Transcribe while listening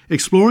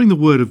Exploring the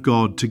Word of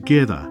God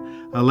together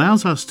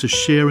allows us to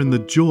share in the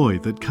joy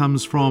that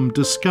comes from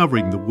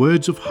discovering the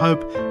words of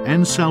hope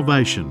and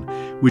salvation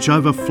which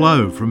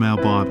overflow from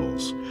our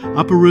Bibles.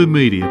 Upper Room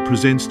Media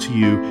presents to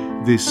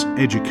you this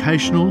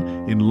educational,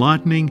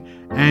 enlightening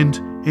and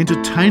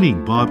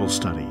entertaining Bible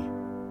study.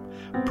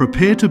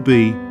 Prepare to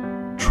be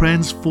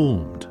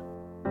transformed.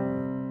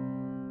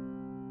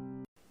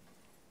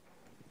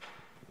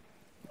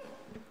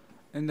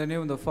 In the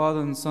name of the Father,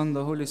 and Son,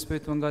 the Holy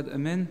Spirit, one God,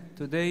 Amen.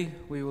 Today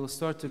we will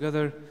start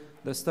together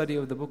the study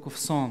of the book of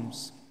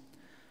Psalms.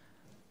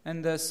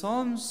 And the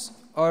Psalms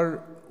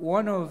are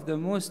one of the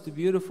most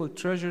beautiful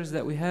treasures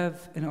that we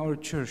have in our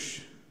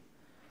church.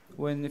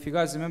 If you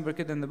guys remember,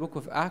 in the book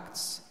of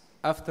Acts,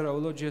 after our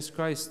Lord Jesus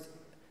Christ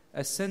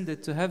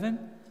ascended to heaven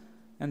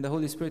and the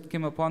Holy Spirit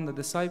came upon the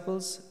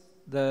disciples,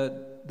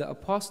 the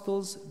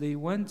apostles, they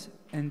went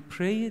and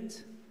prayed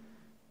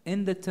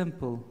in the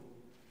temple.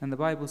 And the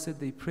Bible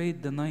said they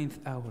prayed the 9th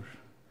hour.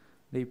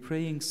 They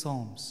praying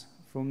psalms.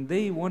 From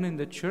day one in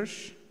the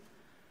church,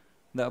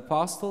 the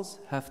apostles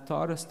have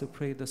taught us to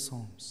pray the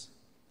psalms.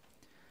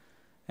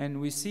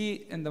 And we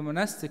see in the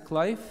monastic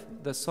life,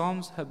 the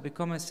psalms have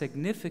become a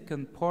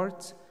significant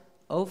part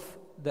of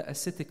the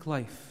ascetic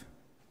life.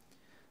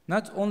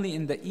 Not only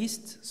in the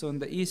East, so in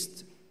the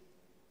East,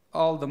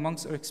 all the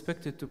monks are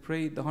expected to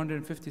pray the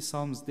 150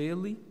 psalms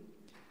daily.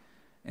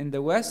 In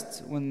the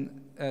West, when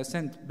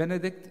Saint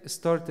Benedict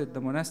started the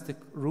monastic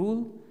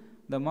rule,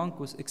 the monk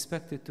was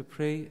expected to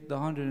pray the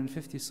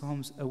 150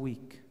 psalms a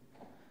week.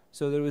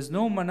 So there was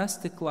no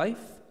monastic life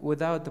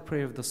without the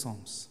prayer of the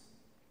psalms.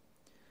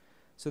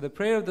 So the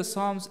prayer of the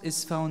psalms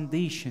is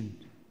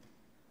foundation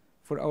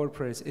for our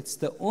prayers. It's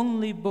the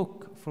only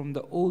book from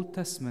the Old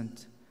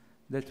Testament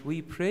that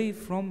we pray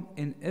from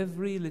in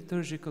every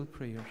liturgical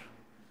prayer.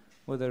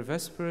 Whether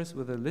Vespers,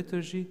 whether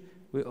liturgy,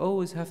 we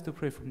always have to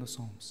pray from the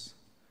psalms.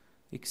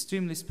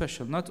 Extremely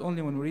special, not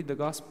only when we read the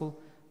gospel,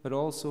 but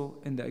also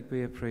in the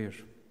Agpeya prayer.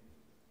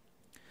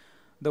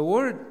 The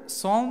word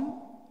psalm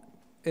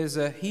is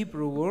a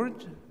Hebrew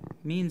word,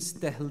 means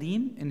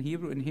tahlim in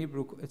Hebrew. In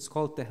Hebrew, it's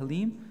called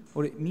tahlim,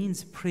 or it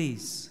means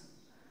praise.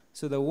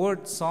 So the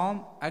word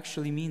psalm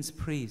actually means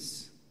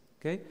praise,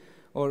 okay?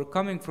 Or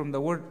coming from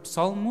the word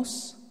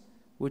psalmos,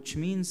 which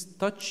means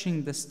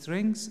touching the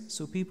strings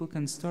so people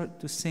can start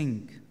to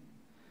sing.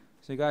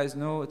 So you guys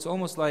know, it's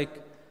almost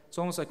like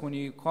when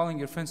you're calling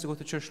your friends to go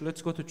to church,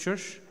 let's go to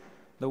church.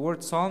 The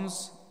word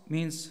psalms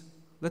means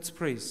let's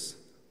praise.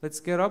 Let's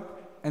get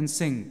up and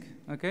sing.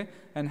 Okay?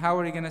 And how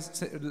are we going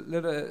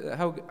to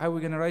how are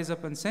we going to rise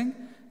up and sing?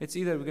 It's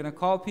either we're going to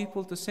call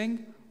people to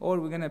sing, or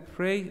we're going to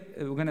pray.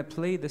 We're going to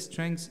play the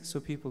strings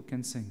so people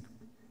can sing.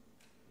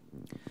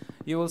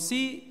 You will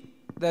see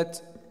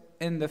that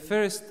in the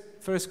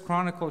first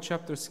Chronicle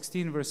chapter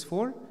 16 verse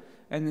 4.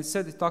 And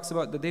it talks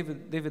about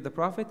David the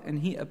prophet, and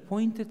he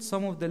appointed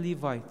some of the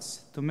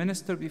Levites to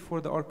minister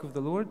before the ark of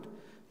the Lord,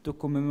 to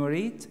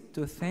commemorate,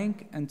 to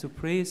thank, and to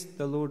praise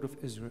the Lord of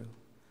Israel.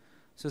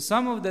 So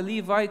some of the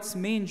Levites'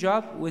 main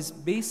job was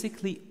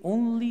basically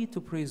only to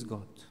praise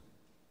God.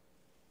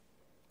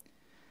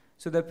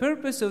 So the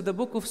purpose of the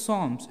book of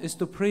Psalms is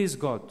to praise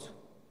God.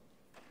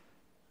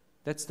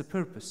 That's the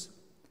purpose.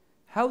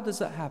 How does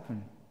that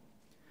happen?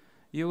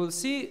 You will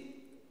see,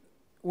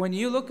 when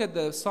you look at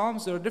the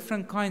Psalms, there are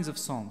different kinds of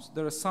Psalms.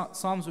 There are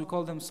Psalms, we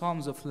call them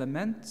Psalms of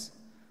Lament,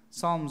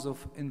 Psalms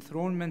of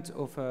Enthronement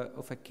of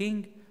a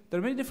king. There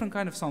are many different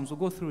kinds of Psalms.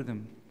 We'll go through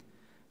them.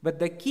 But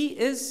the key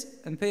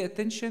is, and pay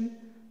attention,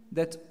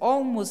 that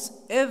almost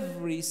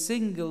every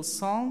single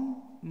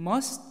Psalm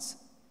must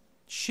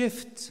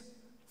shift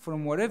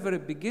from wherever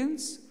it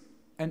begins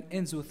and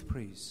ends with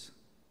praise.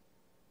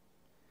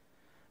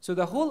 So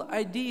the whole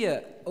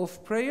idea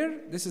of prayer,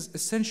 this is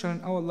essential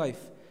in our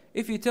life.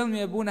 If you tell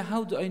me, Abuna,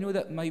 how do I know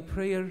that my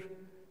prayer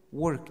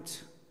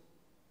worked?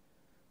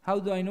 How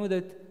do I know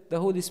that the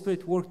Holy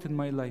Spirit worked in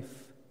my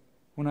life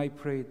when I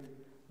prayed?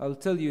 I'll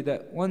tell you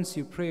that once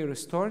your prayer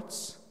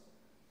starts,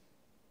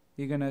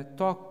 you're going to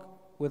talk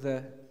with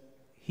a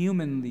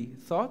humanly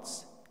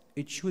thoughts.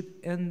 It should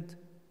end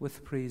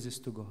with praises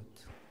to God.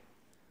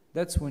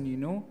 That's when you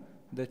know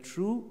the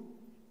true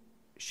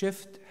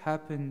shift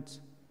happened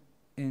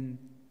in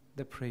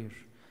the prayer.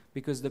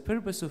 Because the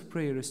purpose of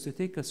prayer is to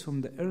take us from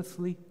the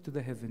earthly to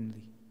the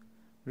heavenly,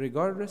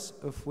 regardless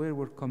of where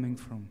we're coming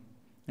from.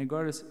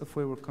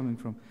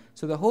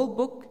 So the whole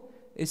book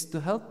is to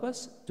help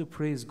us to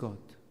praise God.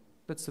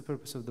 That's the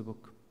purpose of the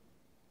book.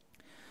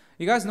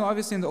 You guys know,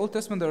 obviously, in the Old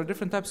Testament, there are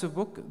different types of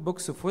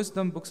books of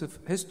wisdom, books of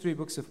history,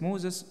 books of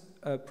Moses,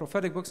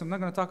 prophetic books. I'm not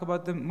going to talk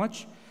about them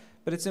much,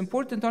 but it's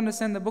important to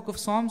understand the book of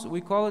Psalms. We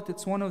call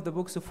it's one of the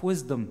books of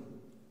wisdom.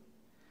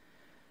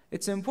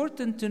 It's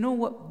important to know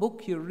what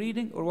book you're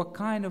reading or what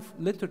kind of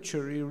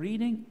literature you're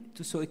reading,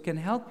 so it can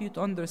help you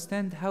to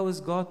understand how is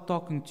God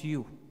talking to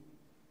you.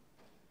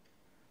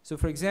 So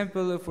for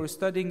example, if we're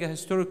studying a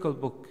historical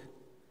book,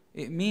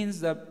 it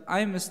means that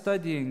I'm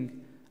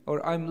studying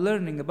or I'm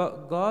learning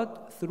about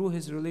God through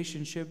his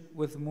relationship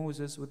with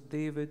Moses, with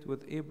David,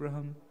 with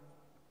Abraham.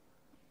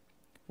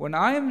 When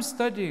I am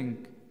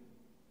studying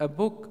a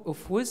book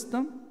of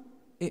wisdom,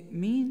 it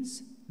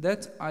means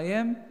that I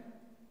am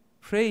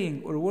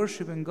praying or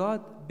worshiping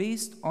God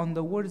based on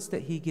the words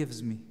that He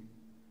gives me,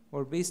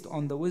 or based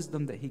on the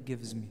wisdom that He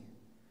gives me.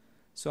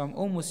 So I'm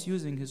almost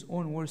using His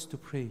own words to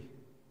pray.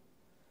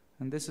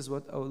 And this is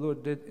what our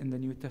Lord did in the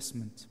New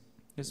Testament.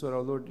 This is what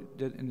our Lord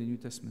did in the New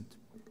Testament.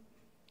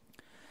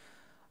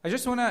 I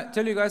just want to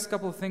tell you guys a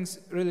couple of things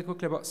really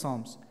quickly about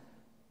Psalms.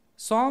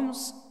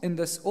 Psalms in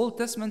the Old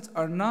Testament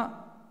are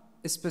not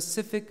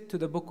specific to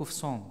the book of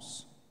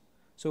Psalms.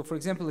 So for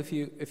example, if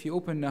you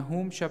open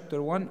Nahum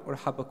chapter 1 or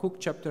Habakkuk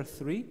chapter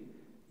 3,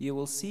 you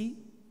will see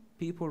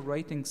people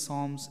writing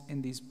psalms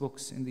in these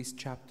books, in these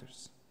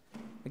chapters.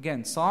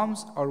 Again,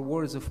 psalms are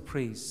words of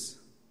praise.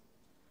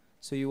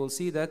 So you will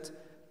see that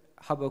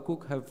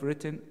Habakkuk have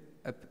written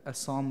a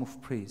psalm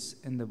of praise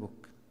in the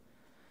book.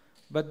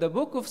 But the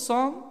book of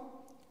Psalm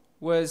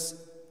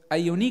was a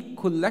unique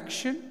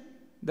collection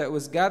that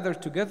was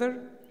gathered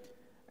together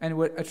and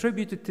were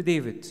attributed to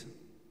David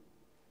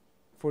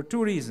for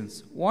two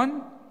reasons.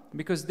 One,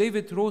 because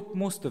David wrote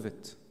most of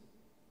it.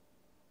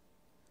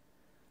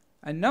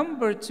 And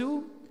number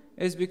two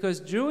is because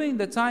during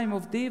the time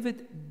of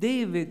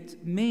David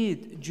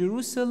made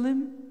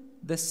Jerusalem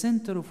the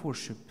center of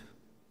worship.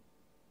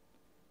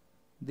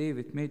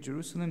 David made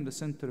Jerusalem the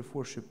center of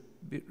worship.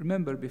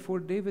 Remember, before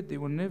David,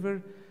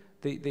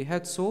 they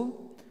had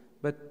Saul,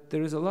 but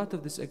there is a lot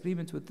of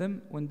disagreement with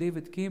them. When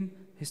David came,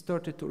 he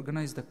started to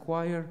organize the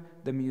choir,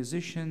 the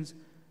musicians,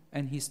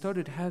 and he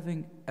started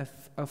having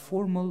a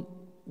formal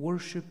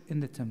worship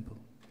in the temple.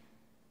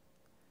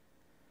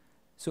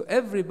 So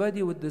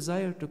everybody would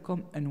desire to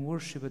come and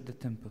worship at the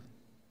temple.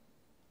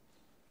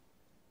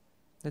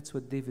 That's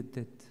what David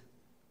did.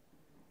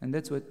 And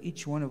that's what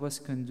each one of us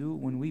can do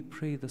when we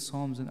pray the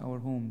Psalms in our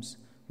homes.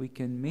 We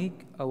can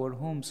make our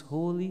homes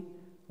holy,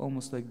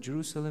 almost like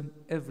Jerusalem.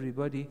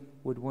 Everybody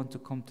would want to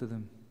come to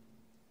them.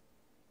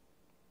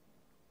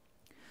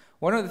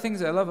 One of the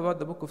things I love about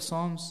the book of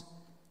Psalms,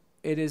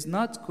 it is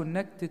not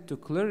connected to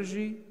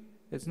clergy,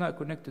 it's not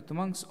connected to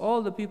monks.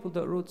 All the people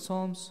that wrote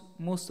Psalms,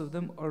 most of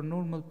them are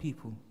normal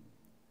people.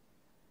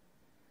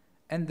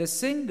 And the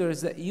singers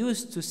that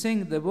used to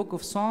sing the book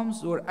of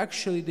Psalms were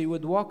actually, they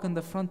would walk in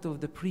the front of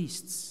the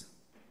priests.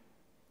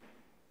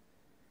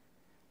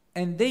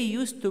 And they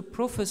used to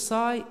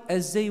prophesy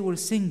as they were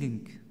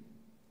singing.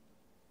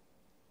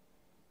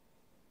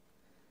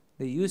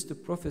 They used to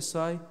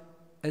prophesy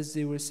as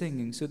they were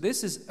singing. So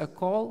this is a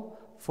call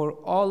for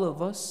all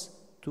of us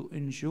to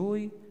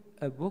enjoy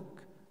a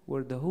book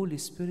where the Holy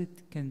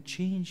Spirit can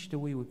change the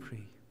way we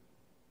pray.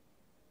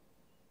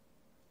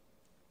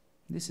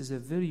 This is a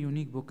very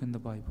unique book in the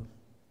Bible.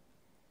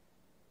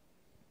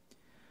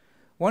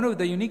 One of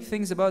the unique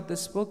things about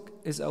this book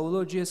is our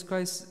Lord Jesus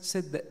Christ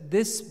said that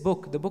this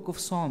book, the book of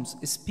Psalms,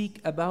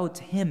 speak about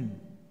Him.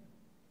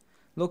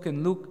 Look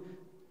in Luke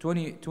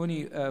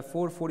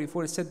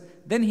 24:44, it said,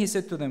 "Then He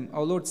said to them,"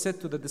 our Lord said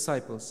to the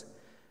disciples,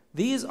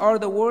 "These are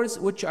the words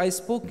which I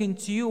spoken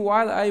to you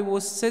while I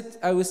was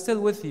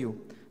still with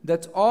you,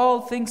 that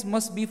all things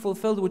must be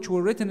fulfilled which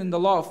were written in the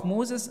law of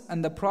Moses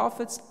and the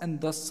prophets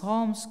and the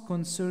Psalms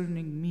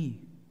concerning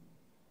me."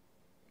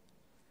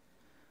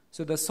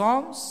 So the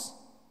Psalms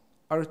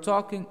are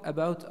talking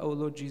about our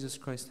Lord Jesus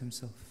Christ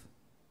Himself.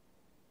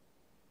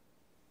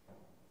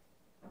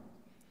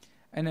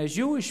 And a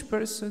Jewish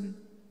person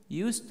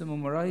used to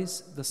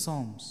memorize the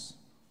Psalms.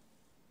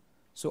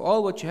 So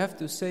all what you have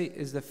to say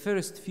is the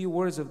first few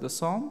words of the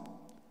Psalm,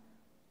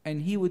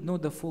 and he would know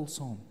the full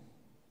Psalm.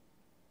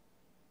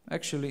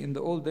 Actually, in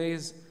the old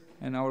days,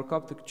 in our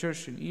Coptic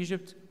church in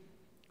Egypt,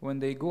 when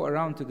they go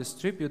around to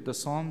distribute the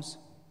Psalms,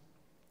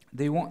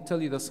 they won't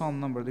tell you the Psalm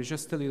number, they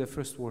just tell you the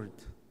first word.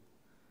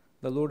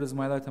 The Lord is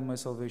my light and my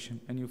salvation,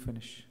 and you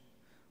finish.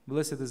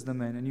 Blessed is the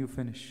man, and you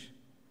finish.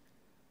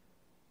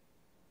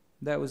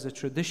 That was a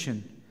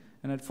tradition.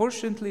 And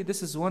unfortunately,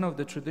 this is one of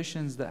the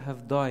traditions that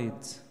have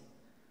died,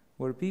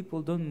 where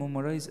people don't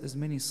memorize as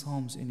many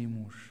Psalms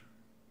anymore.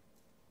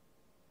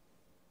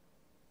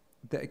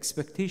 The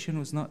expectation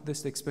was not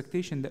this, the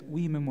expectation that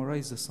we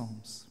memorize the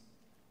Psalms.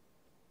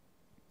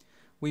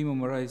 We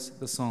memorize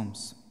the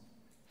Psalms.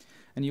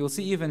 And you will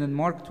see even in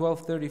Mark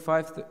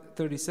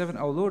 12:35-37,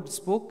 our Lord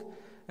spoke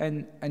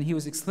and He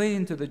was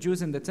explaining to the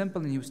Jews in the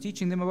temple, and He was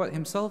teaching them about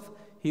Himself.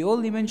 He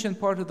only mentioned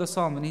part of the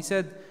Psalm, and He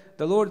said,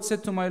 "The Lord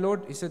said to my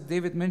Lord," He said,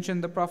 David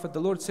mentioned the prophet,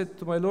 "The Lord said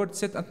to my Lord,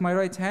 sit at my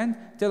right hand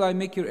till I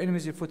make your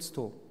enemies your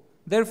footstool."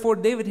 Therefore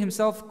David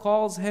himself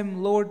calls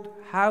Him Lord.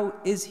 How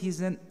is He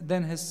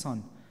then His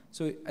son?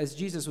 So as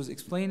Jesus was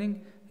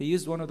explaining, He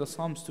used one of the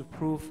Psalms to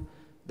prove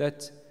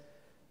that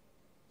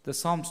the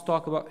Psalms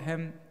talk about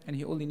Him, and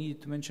He only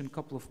needed to mention a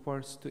couple of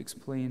parts to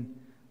explain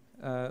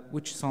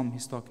which Psalm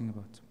He's talking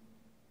about.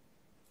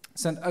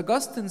 St.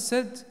 Augustine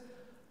said,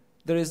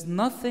 there is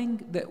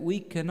nothing that we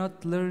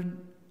cannot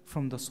learn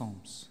from the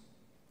Psalms.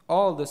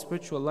 All the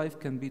spiritual life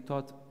can be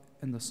taught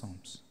in the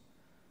Psalms.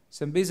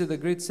 St. Basil the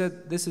Great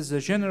said, this is a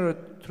general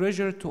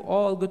treasure to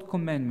all good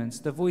commandments,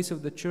 the voice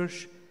of the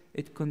church.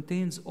 It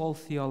contains all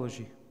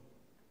theology.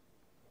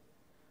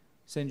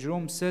 St.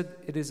 Jerome said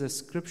it is a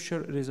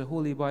scripture, it is a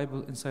Holy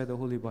Bible inside the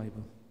Holy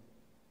Bible.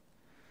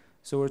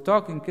 So we're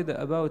talking kida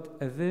about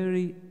a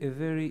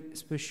very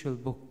special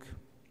book.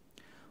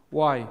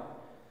 Why?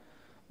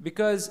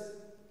 Because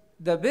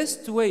the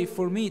best way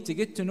for me to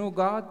get to know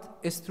God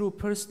is through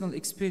personal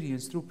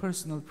experience, through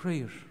personal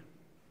prayer.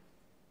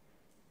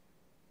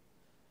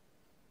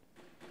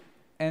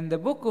 And the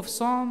book of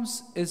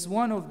Psalms is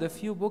one of the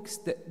few books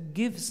that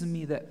gives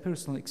me that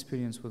personal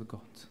experience with God.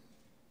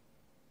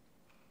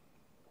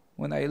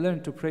 When I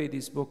learned to pray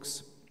these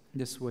books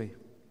this way.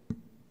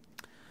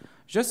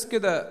 Just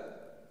get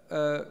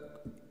a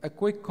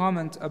quick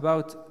comment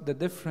about the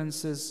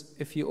differences.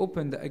 If you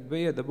open the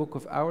Agbeya, the book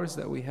of hours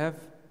that we have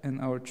in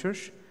our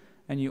church,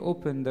 and you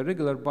open the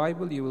regular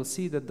Bible, you will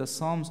see that the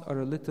Psalms are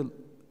a little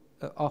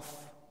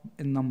off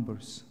in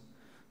numbers.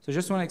 So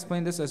just want to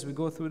explain this as we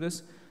go through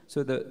this.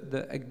 So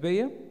the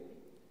Agbeya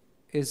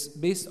is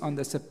based on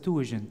the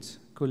Septuagint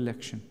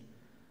collection.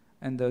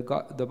 And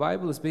the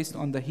Bible is based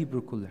on the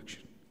Hebrew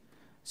collection.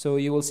 So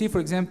you will see, for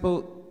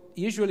example,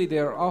 usually they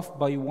are off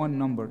by one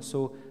number.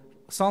 So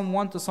Psalm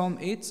 1 to Psalm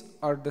 8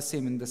 are the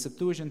same in the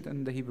Septuagint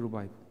and the Hebrew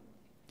Bible.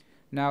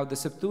 Now the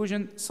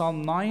Septuagint,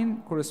 Psalm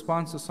 9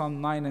 corresponds to Psalm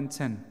 9 and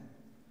 10.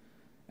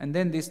 And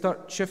then they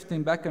start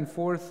shifting back and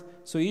forth.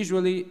 So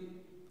usually,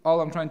 all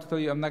I'm trying to tell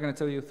you, I'm not going to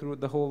tell you through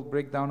the whole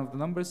breakdown of the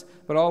numbers,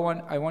 but all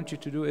I want you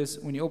to do is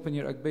when you open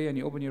your Agbeya and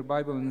you open your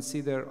Bible and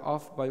see they're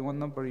off by one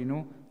number, you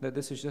know that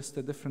this is just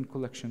a different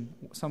collection.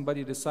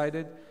 Somebody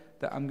decided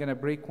that I'm going to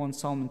break one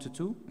psalm into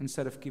two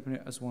instead of keeping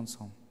it as one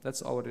psalm.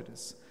 That's all it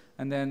is.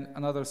 And then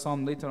another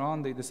psalm later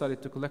on, they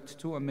decided to collect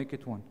two and make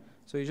it one.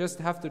 So you just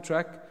have to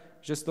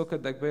track, just look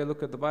at the Agbeya,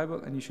 look at the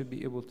Bible, and you should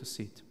be able to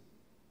see it.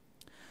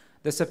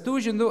 The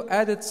Septuagint, though,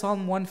 added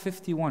Psalm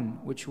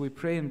 151, which we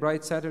pray in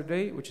Bright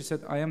Saturday, which is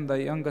said, I am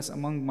the youngest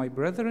among my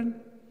brethren.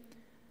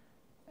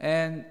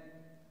 And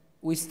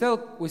we still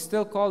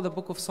call the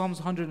book of Psalms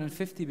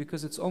 150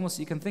 because it's almost,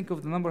 you can think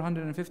of the number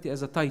 150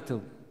 as a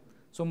title.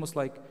 It's almost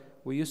like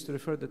we used to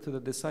refer to the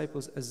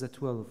disciples as the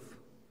 12.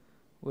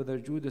 Whether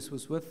Judas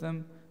was with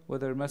them,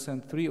 whether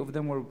Messiah 3 of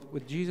them were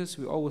with Jesus,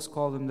 we always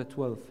call them the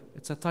 12.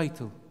 It's a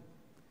title.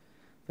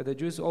 But the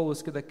Jews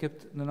always could have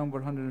kept the number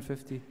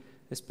 150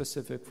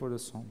 specific for the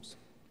Psalms.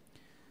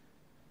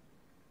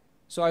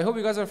 So I hope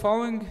you guys are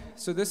following.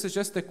 So this is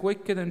just a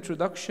quick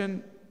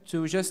introduction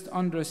to just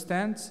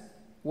understand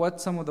what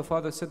some of the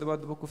fathers said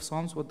about the book of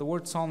Psalms, what the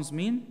word Psalms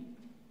mean.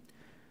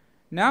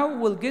 Now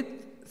we'll get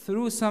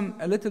through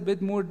a little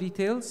bit more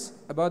details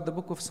about the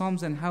book of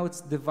Psalms and how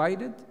it's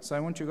divided. So I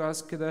want you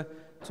guys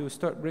to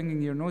start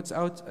bringing your notes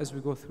out as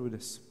we go through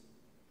this.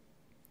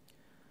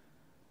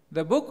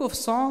 The book of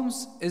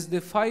Psalms is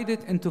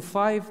divided into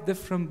 5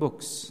 different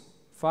books.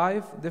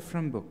 5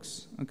 different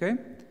books, okay?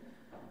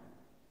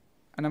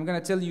 And I'm going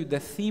to tell you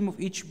the theme of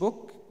each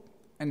book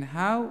and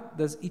how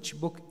does each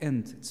book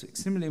end. It's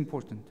extremely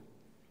important.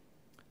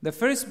 The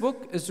first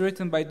book is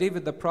written by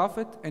David the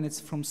prophet, and it's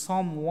from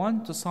Psalm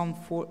 1 to Psalm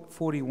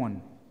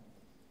 41.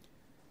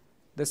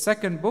 The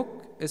second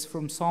book is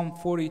from Psalm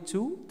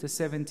 42 to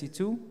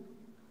 72.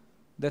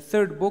 The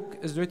third book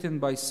is written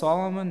by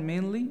Solomon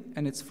mainly,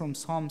 and it's from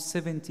Psalm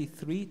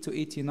 73 to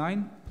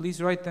 89. Please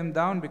write them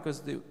down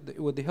because they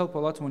would help a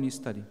lot when you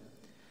study.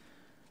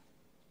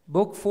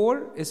 Book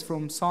 4 is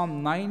from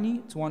Psalm 90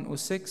 to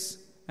 106,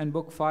 and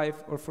book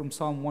 5 are from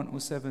Psalm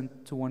 107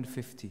 to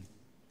 150.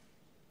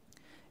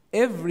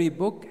 Every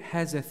book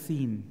has a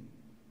theme.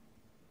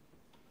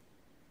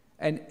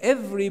 And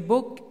every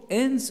book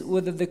ends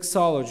with a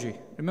doxology.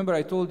 Remember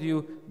I told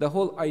you the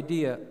whole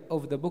idea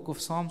of the book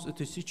of Psalms is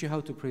to teach you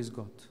how to praise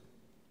God.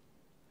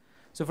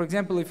 So for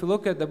example, if you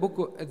look at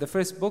the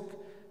first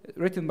book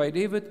written by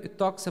David, it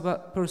talks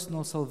about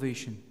personal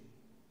salvation.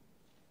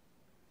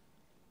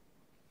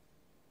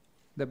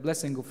 The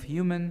blessing of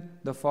human,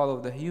 the fall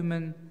of the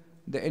human,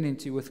 the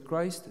enmity with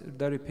Christ,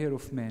 the repair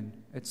of man.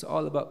 It's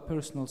all about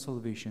personal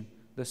salvation.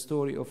 The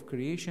story of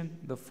creation,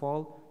 the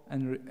fall,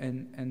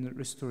 and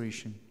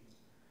restoration.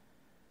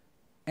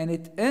 And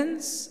it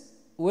ends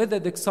with a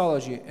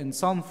doxology. In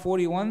Psalm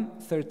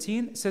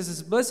 41:13, it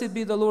says, Blessed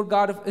be the Lord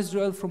God of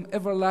Israel from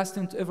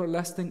everlasting to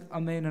everlasting.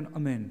 Amen and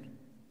amen.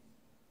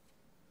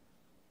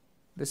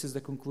 This is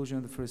the conclusion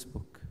of the first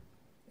book.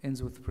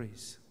 Ends with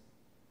praise.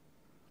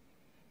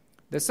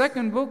 The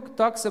second book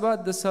talks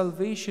about the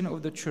salvation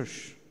of the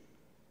church,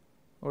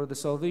 or the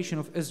salvation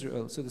of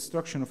Israel. So the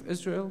destruction of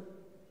Israel,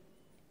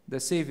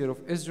 the Savior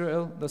of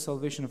Israel, the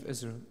salvation of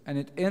Israel. And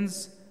it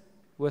ends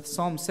with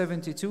Psalm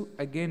 72,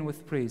 again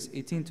with praise,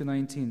 18 to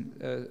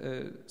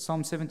 19.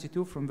 Psalm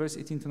 72 from verse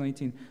 18 to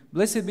 19.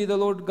 Blessed be the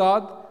Lord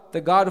God,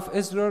 the God of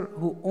Israel,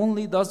 who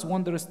only does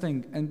wondrous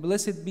things. And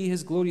blessed be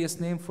his glorious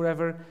name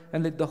forever.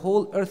 And let the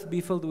whole earth be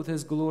filled with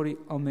his glory.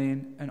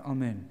 Amen and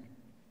amen.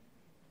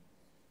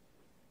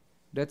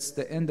 That's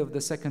the end of the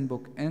second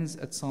book. Ends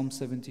at Psalm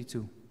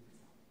 72.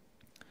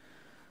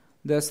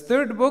 The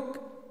third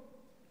book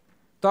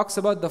talks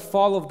about the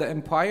fall of the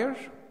empire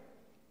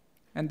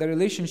and the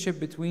relationship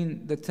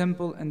between the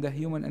temple and the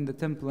human and the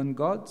temple and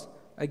God.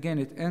 Again,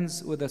 it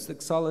ends with a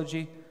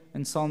doxology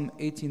in Psalm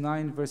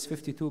 89, verse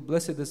 52,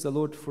 "Blessed is the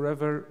Lord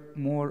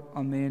forevermore,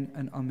 Amen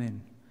and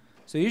Amen."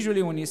 So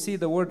usually when you see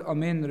the word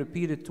Amen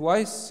repeated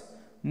twice,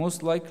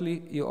 most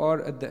likely you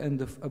are at the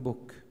end of a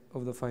book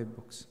of the 5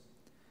 books.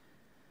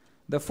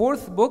 The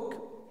 4th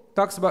book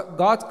talks about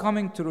God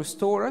coming to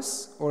restore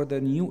us, or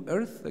the new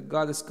earth that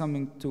God is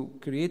coming to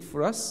create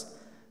for us.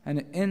 And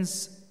it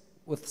ends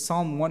with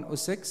Psalm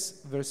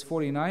 106, verse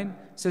 49.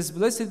 It says,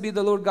 "Blessed be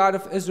the Lord God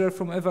of Israel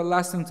from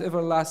everlasting to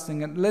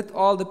everlasting. And let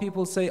all the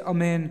people say,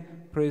 Amen,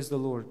 praise the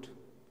Lord."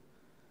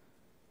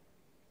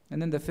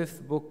 And then the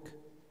 5th book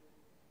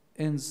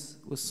ends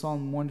with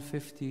Psalm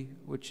 150,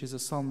 which is a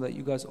psalm that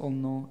you guys all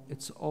know.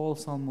 It's all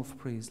psalm of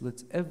praise.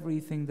 Let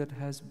everything that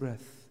has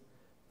breath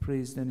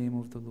praise the name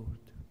of the Lord.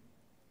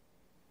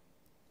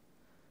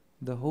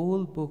 The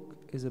whole book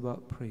is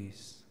about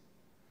praise.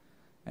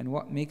 And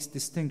what makes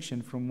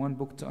distinction from one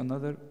book to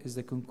another is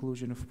the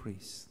conclusion of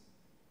praise.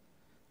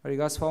 Are you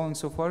guys following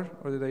so far,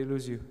 or did I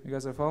lose you? You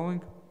guys are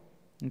following?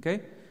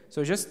 Okay?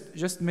 So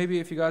just maybe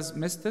if you guys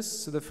missed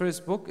this, so the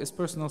first book is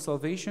personal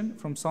salvation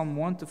from Psalm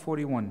 1 to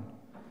 41.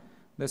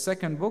 The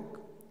second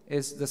book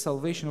is the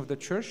salvation of the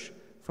church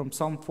from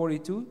Psalm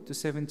 42 to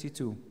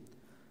 72.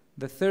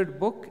 The third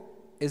book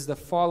is the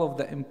fall of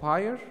the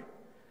empire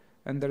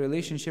and the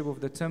relationship of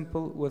the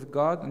temple with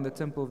God and the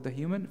temple of the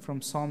human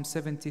from Psalm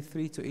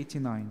 73 to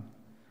 89.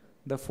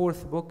 The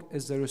fourth book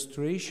is the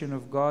restoration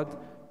of God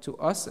to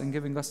us and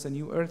giving us a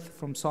new earth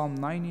from Psalm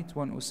 90 to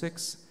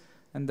 106.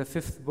 And the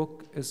fifth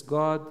book is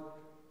God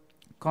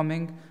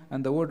coming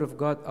and the word of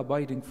God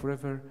abiding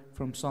forever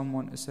from Psalm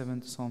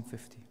 107 to Psalm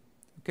 50.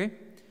 Okay?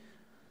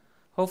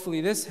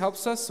 Hopefully this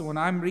helps us. When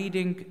I'm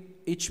reading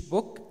each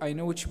book, I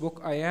know which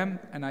book I am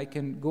and I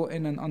can go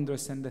in and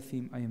understand the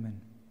theme I am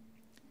in.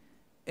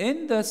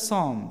 In the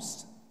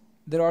Psalms,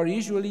 there are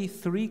usually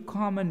three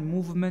common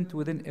movements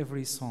within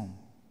every Psalm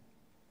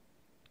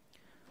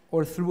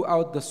or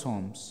throughout the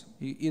Psalms,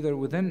 either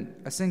within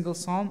a single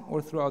Psalm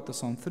or throughout the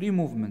Psalm. Three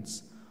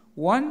movements.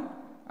 One,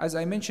 as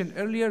I mentioned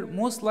earlier,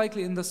 most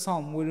likely in the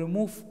Psalm, we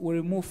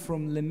remove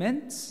from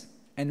lament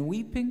and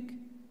weeping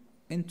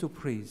into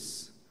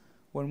praise.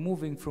 We're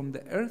moving from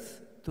the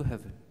earth to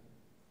heaven.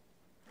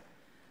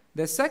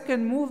 The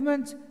second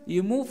movement,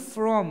 you move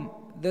from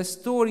the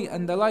story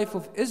and the life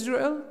of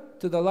Israel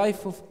to the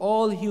life of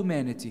all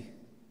humanity.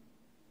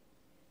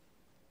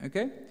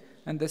 Okay?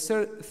 And the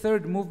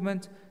third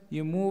movement,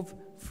 you move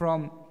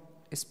from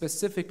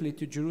specifically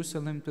to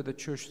Jerusalem to the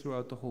church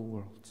throughout the whole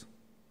world.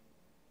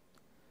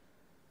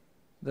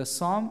 The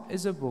Psalm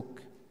is a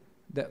book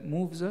that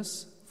moves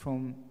us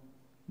from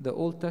the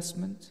Old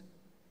Testament,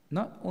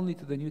 not only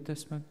to the New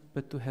Testament,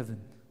 but to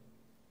heaven.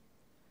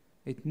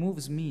 It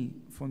moves me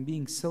from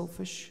being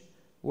selfish,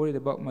 worried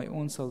about my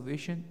own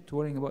salvation, to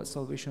worrying about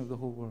salvation of the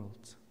whole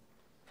world.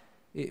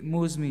 It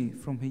moves me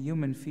from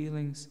human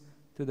feelings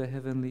to the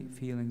heavenly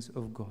feelings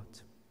of God.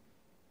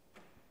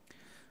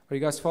 Are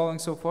you guys following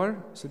so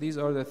far? So these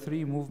are the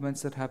three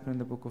movements that happen in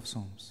the book of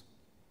Psalms.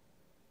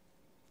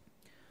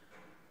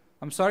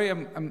 I'm sorry,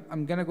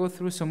 I'm going to go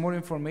through some more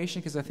information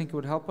because I think it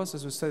would help us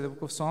as we study the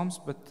book of Psalms,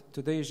 but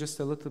today is just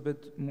a little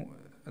bit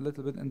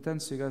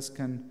intense, so you guys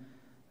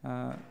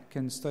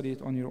can study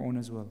it on your own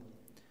as well.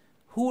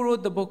 Who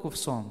wrote the book of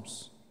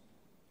Psalms?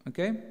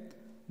 Okay?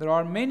 There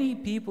are many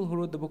people who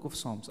wrote the book of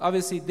Psalms.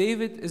 Obviously,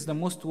 David is the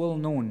most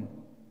well-known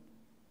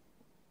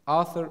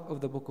author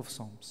of the book of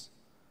Psalms.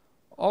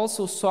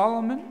 Also,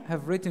 Solomon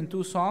have written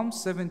 2 Psalms,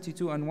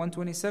 72 and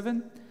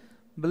 127.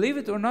 Believe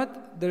it or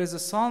not, there is a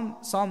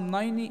Psalm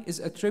 90 is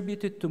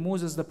attributed to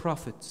Moses the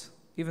prophet,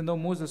 even though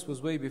Moses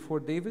was way before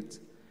David.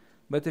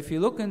 But if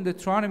you look in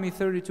Deuteronomy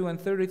 32 and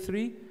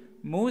 33,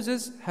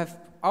 Moses have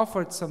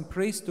offered some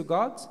praise to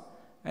God,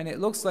 and it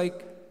looks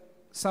like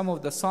some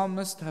of the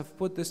psalmists have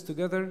put this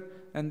together,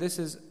 and this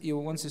is,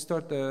 once you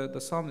start the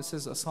psalm, it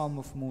says a psalm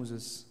of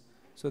Moses.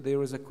 So there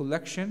was a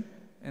collection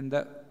in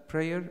that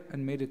prayer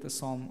and made it a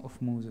psalm of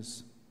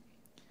Moses.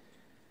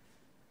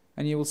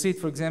 And you will see it,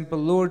 for example,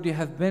 Lord, you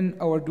have been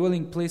our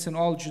dwelling place in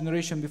all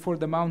generation before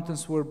the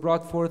mountains were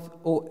brought forth.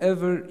 O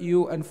ever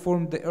you and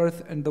formed the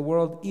earth and the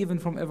world, even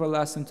from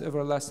everlasting to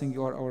everlasting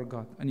you are our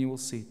God. And you will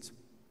see it.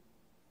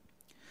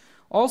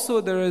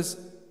 Also, there is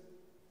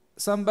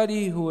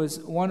somebody who is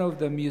one of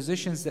the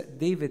musicians that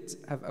David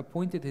have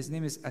appointed. His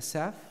name is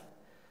Asaph.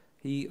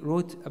 He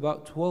wrote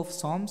about 12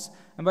 Psalms.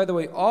 And by the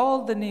way,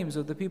 all the names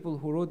of the people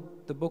who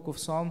wrote the book of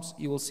Psalms,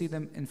 you will see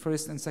them in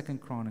 1st and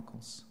 2nd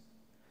Chronicles.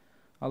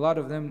 A lot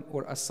of them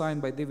were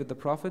assigned by David the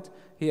prophet.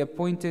 He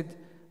appointed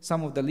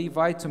some of the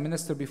Levites to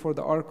minister before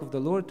the ark of the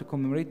Lord, to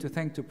commemorate, to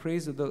thank, to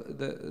praise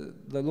the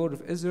Lord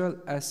of Israel,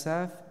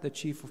 Asaph, the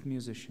chief of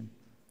musicians.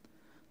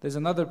 There's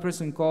another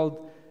person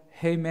called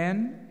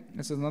Heman.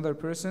 This is another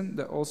person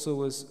that also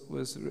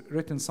was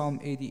written Psalm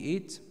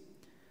 88.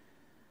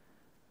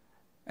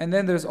 And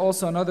then there's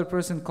also another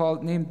person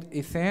named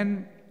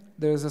Ethan.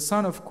 There's a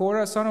son of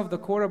Korah. Son of the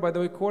Korah, by the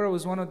way, Korah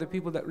was one of the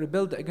people that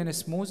rebelled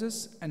against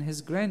Moses, and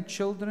his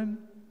grandchildren,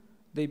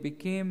 they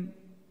became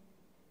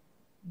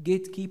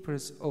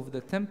gatekeepers of the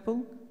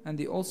temple, and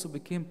they also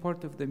became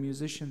part of the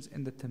musicians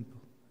in the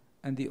temple.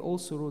 and they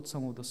also wrote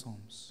some of the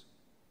Psalms.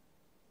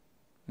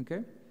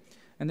 Okay?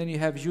 And then you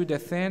have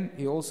Jeduthun,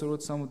 he also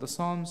wrote some of the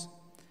Psalms.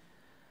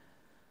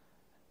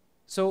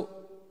 So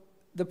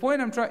the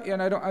point I'm trying,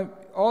 and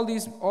all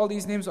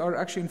these names are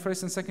actually in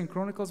 1st and 2nd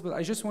Chronicles, but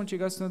I just want you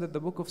guys to know that the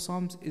book of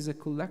Psalms is a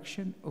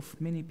collection of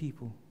many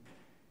people.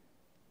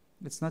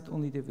 It's not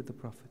only David the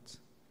prophet.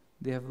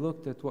 They have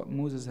looked at what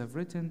Moses have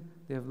written,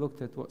 they have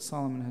looked at what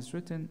Solomon has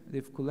written,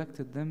 they've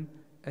collected them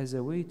as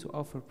a way to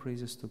offer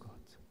praises to God.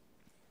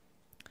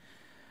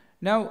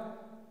 Now,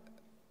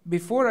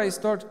 before I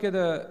start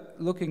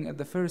looking at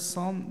the first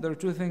psalm, there are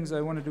two things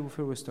I want to do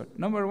before we start.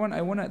 Number one,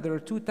 there are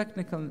two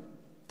technical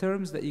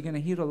terms that you're going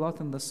to hear a lot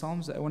in the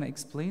Psalms that I want to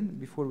explain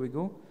before we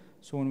go.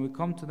 So when we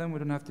come to them, we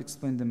don't have to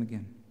explain them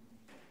again.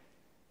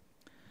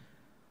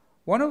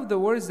 One of the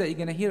words that you're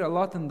going to hear a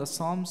lot in the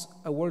Psalms,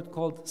 a word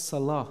called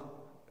Salah,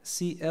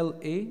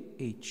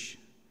 C-L-A-H.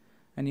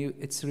 And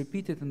it's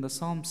repeated in the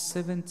Psalms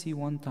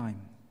 71 times.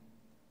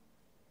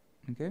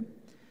 Okay?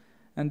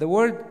 And the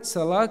word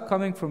Salah,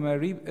 coming from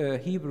a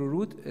Hebrew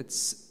root,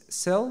 it's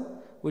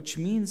sel, which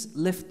means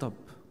lift up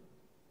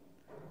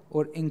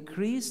or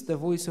increase the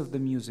voice of the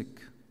music.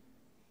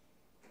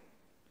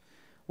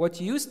 What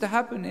used to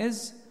happen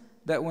is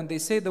that when they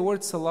say the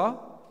word Salah,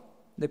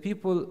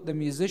 the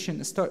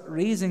musicians start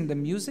raising the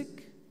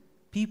music,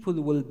 people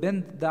will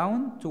bend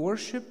down to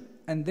worship,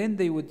 and then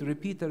they would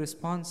repeat a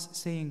response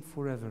saying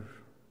forever.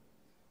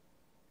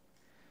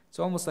 It's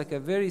almost like a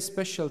very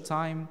special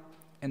time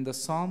in the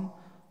psalm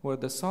where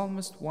the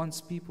psalmist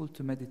wants people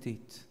to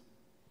meditate.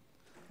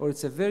 Or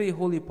it's a very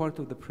holy part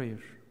of the prayer.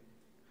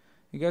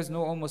 You guys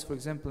know almost, for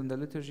example, in the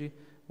liturgy,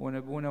 when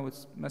Abuna would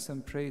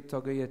pray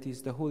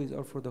Tagayatis, the holies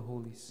are for the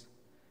holies.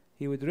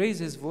 He would raise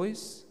his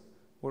voice,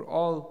 we're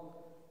all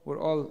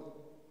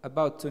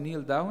about to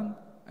kneel down,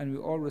 and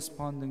we're all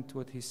responding to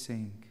what he's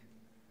saying.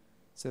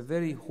 It's a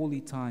very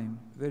holy time,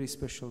 very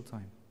special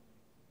time.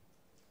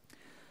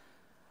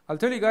 I'll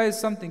tell you guys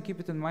something, keep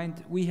it in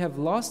mind. We have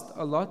lost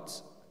a lot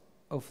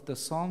of the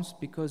Psalms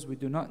because we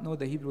do not know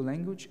the Hebrew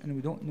language and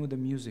we don't know the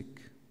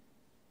music.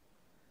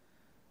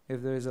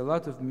 If there is a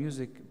lot of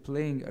music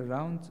playing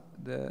around,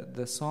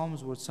 the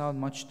Psalms would sound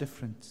much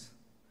different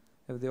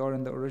if they are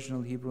in the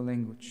original Hebrew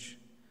language.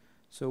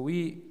 So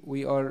we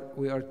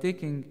are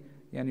taking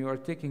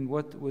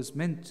what was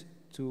meant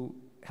to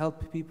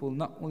help people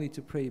not only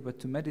to pray but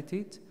to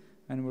meditate,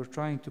 and we're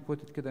trying to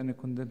put it in a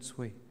condensed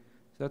way.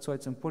 So that's why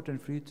it's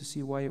important for you to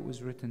see why it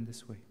was written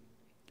this way.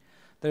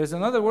 There is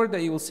another word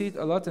that you will see it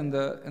a lot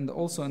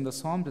also in the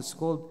Psalms. It's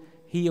called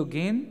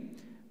hiogen.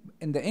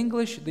 In the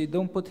English, they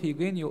don't put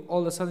hiogen.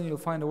 All of a sudden, you'll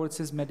find a word that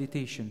says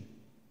meditation.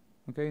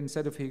 Okay,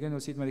 instead of hiogen, you'll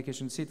see it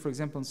meditation. See it, for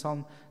example, in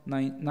Psalm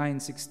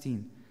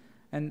 9:16.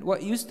 And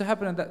what used to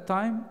happen at that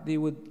time, they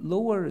would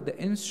lower the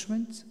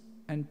instrument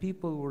and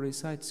people will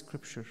recite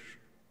scripture.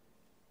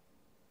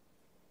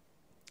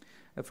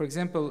 For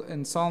example,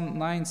 in Psalm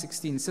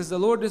 9:16, it says, "The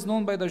Lord is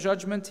known by the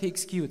judgment he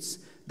executes.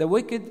 The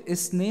wicked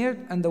is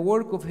snared and the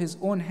work of his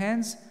own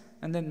hands."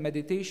 And then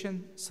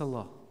meditation,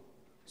 Salah.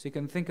 So you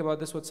can think about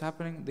this, what's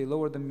happening. They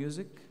lower the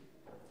music,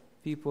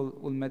 people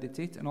will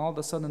meditate, and all of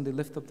a sudden they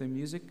lift up the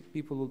music,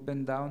 people will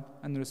bend down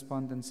and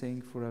respond and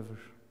saying forever.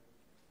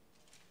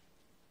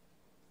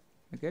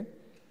 Okay?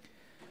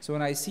 So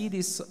when I see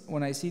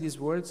these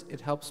words,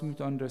 it helps me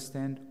to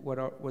understand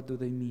what do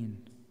they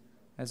mean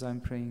as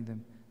I'm praying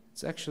them.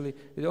 It's actually,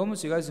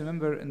 you guys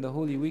remember in the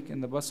Holy Week, in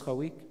the Pascha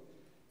week,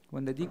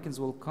 when the deacons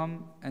will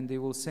come and they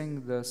will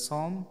sing the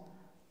psalm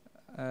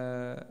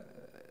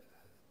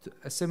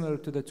similar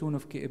to the tune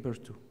of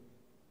Ke'ibertu.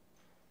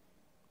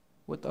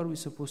 What are we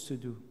supposed to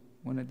do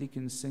when a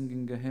deacon is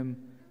singing a hymn,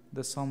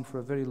 the psalm, for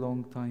a very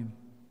long time?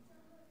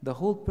 The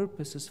whole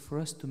purpose is for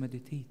us to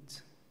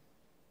meditate.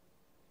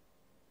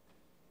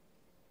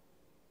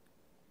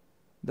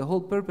 The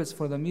whole purpose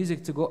for the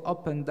music to go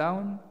up and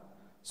down,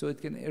 so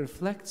it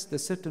reflects the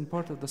certain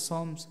part of the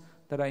Psalms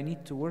that I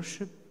need to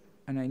worship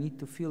and I need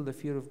to feel the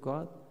fear of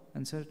God,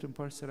 and certain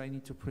parts that I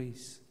need to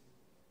praise.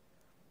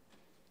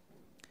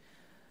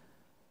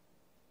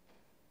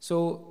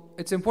 So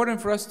it's important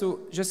for us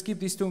to just keep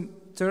these two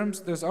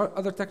terms. There's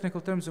other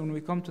technical terms, and when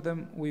we come to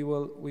them,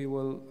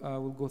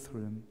 we'll go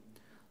through them.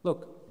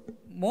 Look,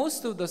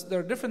 there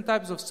are different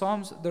types of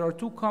Psalms. There are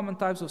two common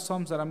types of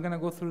Psalms that I'm going to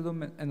go through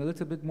them in a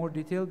little bit more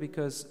detail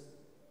because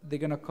they're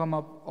going to come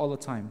up all the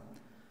time.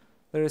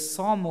 There is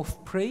Psalm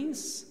of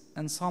praise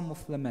and Psalm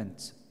of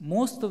lament.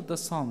 Most of the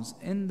Psalms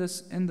in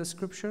the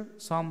scripture,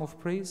 Psalm of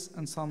praise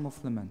and Psalm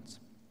of lament.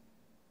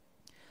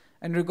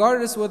 And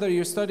regardless whether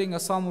you're studying a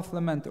Psalm of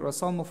lament or a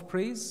Psalm of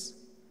praise,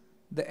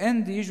 the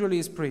end usually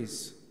is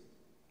praise.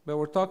 But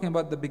we're talking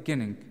about the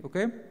beginning,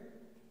 okay?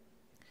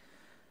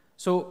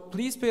 So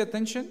please pay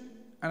attention,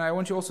 and I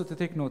want you also to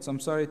take notes. I'm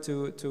sorry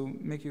to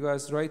make you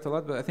guys write a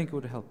lot, but I think it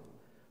would help.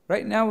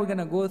 Right now we're going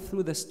to go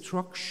through the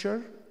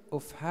structure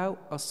of how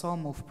a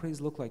psalm of praise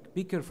look like.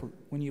 Be careful.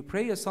 When you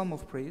pray a psalm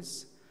of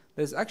praise,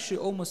 there's actually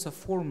almost a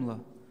formula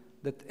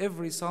that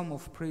every psalm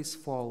of praise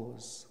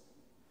follows.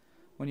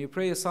 When you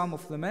pray a psalm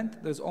of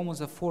lament, there's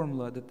almost a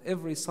formula that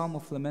every psalm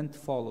of lament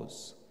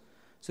follows.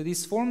 So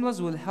these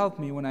formulas will help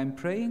me when I'm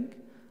praying.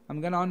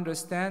 I'm going to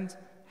understand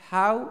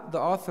how the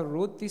author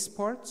wrote these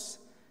parts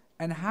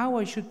and how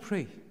I should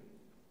pray.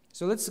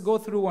 So let's go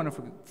through one,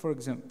 for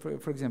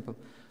example.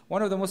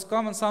 One of the most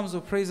common psalms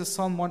of praise is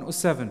Psalm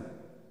 107.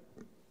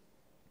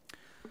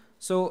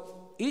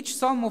 So each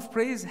psalm of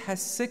praise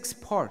has 6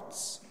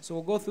 parts. So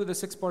we'll go through the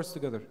 6 parts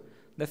together.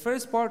 The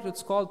first part,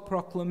 it's called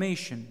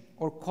proclamation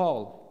or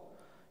call.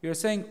 You're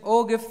saying,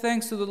 "Oh, give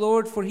thanks to the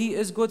Lord, for He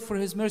is good, for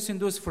His mercy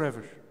endures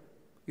forever."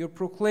 You're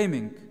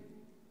proclaiming,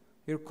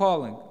 you're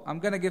calling, I'm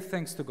going to give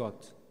thanks to God.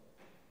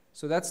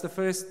 So that's the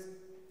first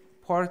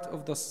part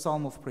of the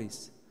psalm of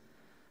praise.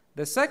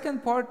 The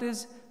second part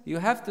is you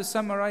have to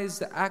summarize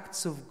the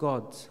acts of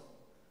God.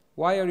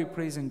 Why are you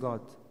praising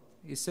God?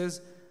 He says,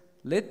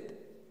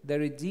 "Let the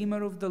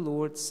Redeemer of the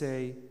Lord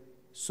say,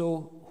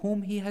 so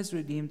whom He has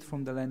redeemed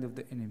from the land of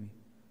the enemy."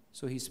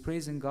 So he's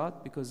praising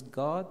God because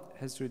God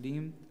has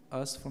redeemed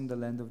us from the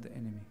land of the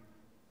enemy.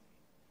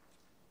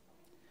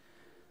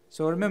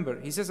 So remember,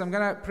 he says, I'm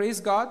going to praise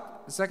God.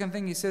 The second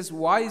thing, he says,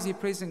 why is he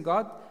praising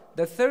God?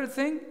 The third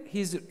thing,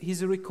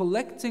 he's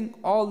recollecting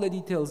all the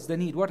details, the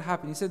need. What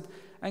happened? He said,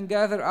 "And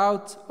gather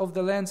out of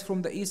the lands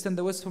from the east and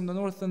the west, from the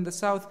north and the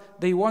south.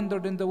 They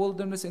wandered in the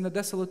wilderness in a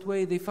desolate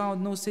way. They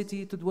found no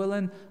city to dwell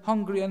in.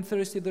 Hungry and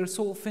thirsty, their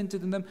soul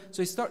fainted in them."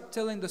 So he starts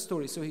telling the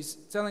story. So he's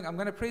telling, I'm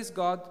going to praise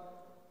God,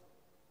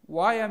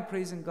 why I'm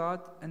praising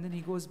God, and then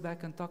he goes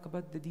back and talk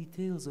about the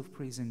details of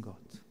praising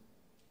God.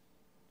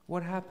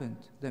 What happened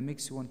that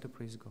makes you want to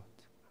praise God?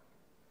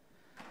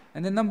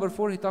 And then number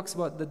 4, he talks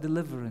about the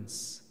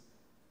deliverance.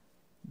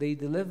 He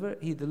delivered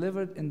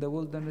in the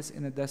wilderness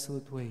in a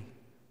desolate way.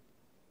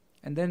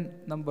 And then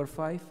number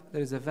 5,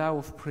 there is a vow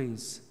of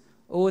praise.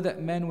 Oh,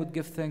 that man would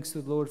give thanks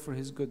to the Lord for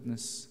His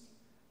goodness.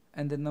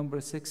 And then number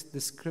 6,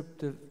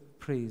 descriptive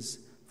praise.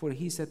 For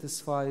He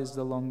satisfies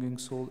the longing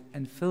soul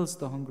and fills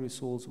the hungry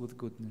souls with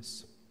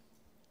goodness.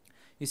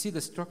 You see the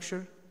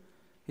structure?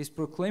 He's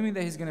proclaiming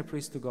that he's going to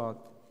praise to God.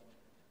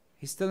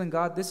 He's telling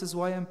God, this is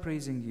why I'm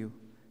praising you.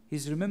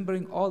 He's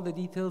remembering all the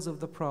details of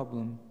the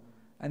problem.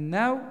 And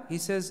now he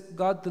says,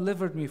 God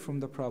delivered me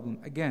from the problem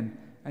again.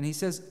 And he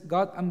says,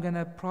 God, I'm going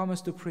to promise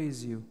to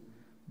praise you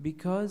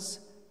because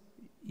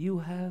you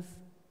have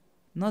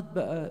not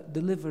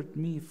delivered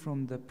me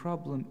from the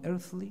problem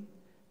earthly,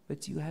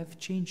 but you have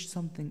changed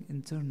something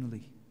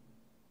internally.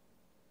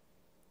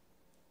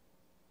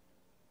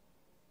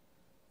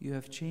 You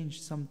have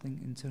changed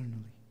something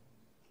internally.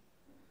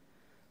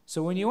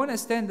 So when you want to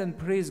stand and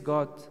praise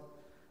God,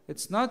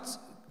 it's not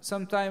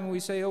sometime we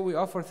say, oh, we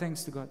offer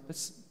thanks to God.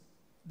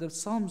 The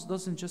Psalms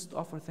doesn't just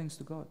offer thanks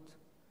to God.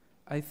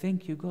 I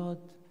thank you, God,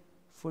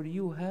 for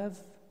you have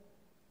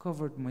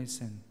covered my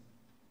sin.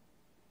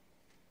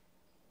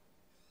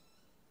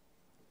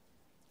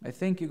 I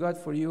thank you, God,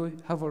 for you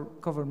have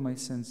covered my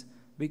sins.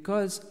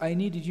 Because I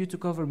needed you to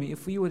cover me.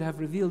 If you would have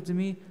revealed to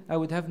me, I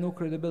would have no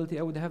credibility.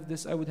 I would have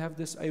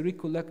this. I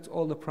recollect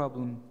all the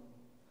problem.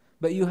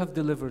 But you have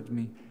delivered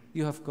me.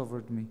 You have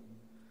covered me.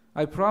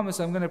 I promise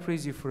I'm going to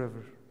praise you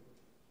forever.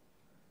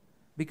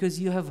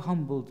 Because you have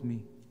humbled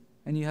me.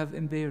 And you have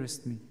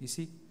embarrassed me. You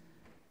see?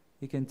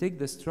 You can take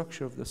the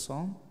structure of the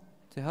psalm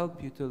to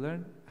help you to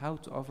learn how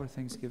to offer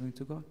thanksgiving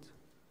to God.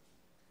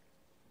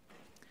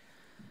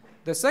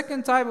 The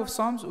second type of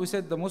psalms, we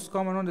said the most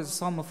common one is the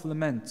Psalm of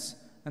Lament.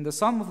 And the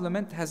Psalm of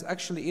Lament has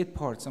actually 8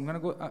 parts. I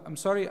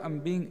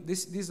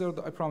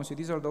promise you,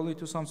 these are the only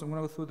 2 psalms. I'm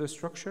going to go through the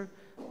structure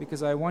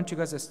because I want you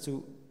guys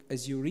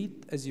as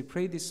you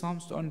pray these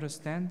psalms to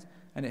understand,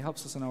 and it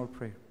helps us in our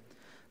prayer.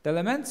 The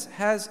Lament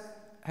has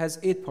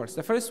 8 parts.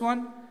 The first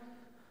one,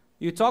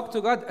 you talk to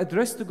God,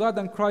 address to God,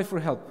 and cry for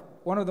help.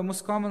 One of the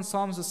most common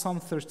psalms is Psalm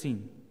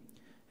 13.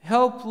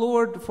 Help,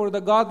 Lord, for the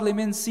godly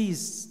men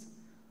ceased,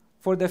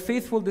 for the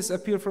faithful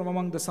disappear from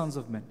among the sons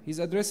of men. He's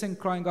addressing,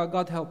 crying,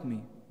 God, help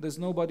me. There's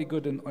nobody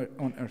good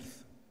on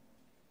earth.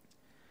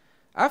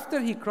 After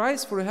he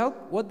cries for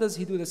help, what does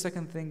he do? The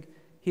second thing,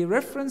 he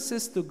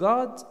references to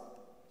God's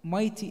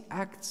mighty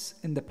acts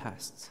in the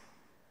past.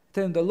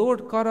 Then the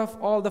Lord cut off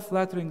all the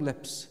flattering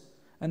lips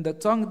and the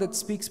tongue that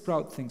speaks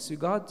proud things. So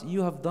God,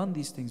 you have done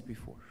these things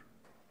before.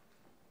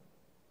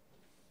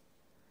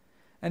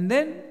 And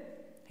then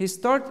he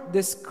starts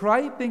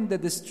describing the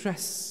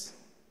distress,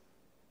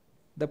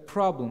 the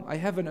problem. I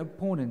have an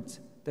opponent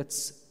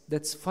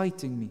that's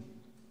fighting me.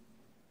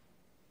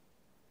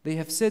 They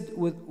have said,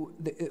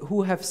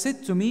 who have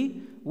said to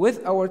me,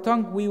 with our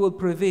tongue we will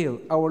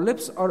prevail. Our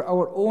lips are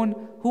our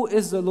own. Who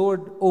is the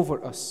Lord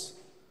over us?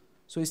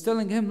 So he's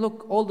telling him,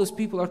 look, all those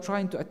people are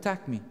trying to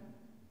attack me.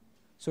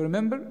 So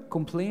remember,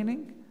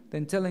 complaining,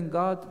 then telling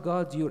God,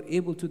 God, you're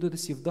able to do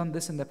this. You've done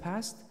this in the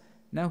past.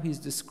 Now he's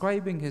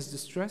describing his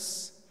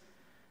distress.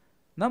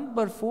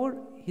 Number 4,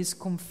 he's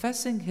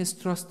confessing his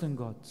trust in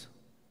God.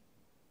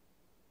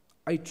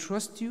 I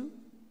trust you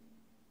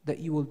that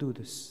you will do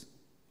this.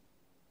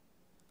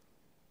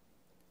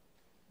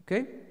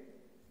 Okay?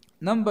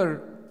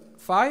 Number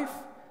 5,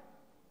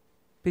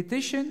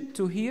 petition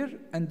to hear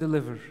and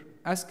deliver.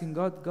 Asking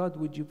God, God,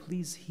 would you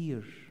please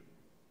hear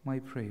my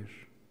prayer?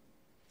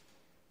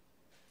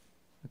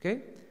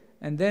 Okay?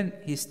 And then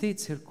he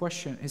states his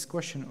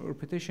question or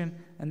petition,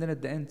 and then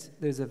at the end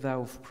there's a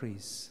vow of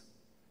praise.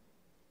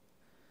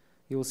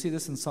 You will see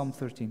this in Psalm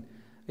 13.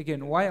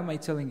 Again, why am I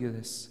telling you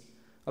this?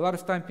 A lot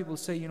of time people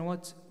say, you know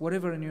what,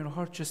 whatever in your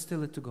heart, just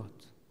tell it to God.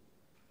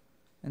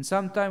 And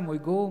sometimes we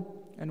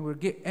go and we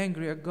get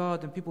angry at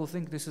God, and people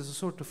think this is a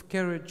sort of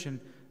courage and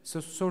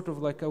sort of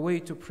like a way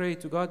to pray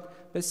to God.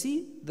 But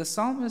see, the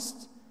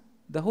psalmist,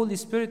 the Holy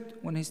Spirit,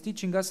 when he's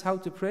teaching us how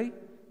to pray,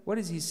 what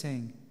is he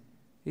saying?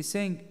 He's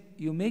saying,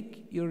 you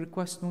make your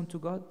request known to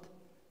God,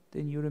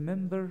 then you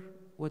remember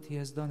what He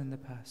has done in the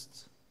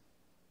past.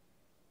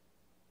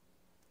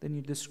 Then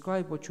you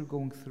describe what you're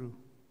going through.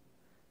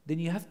 Then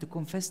you have to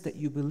confess that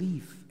you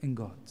believe in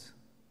God.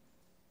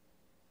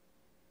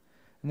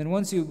 And then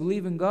once you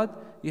believe in God,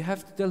 you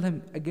have to tell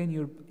Him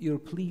again your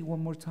plea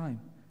one more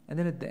time. And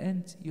then at the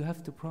end, you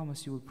have to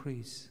promise you will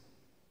praise.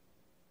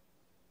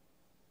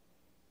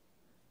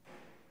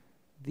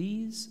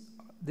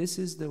 This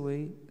is the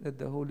way that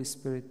the Holy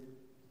Spirit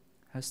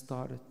has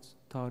taught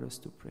us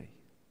to pray.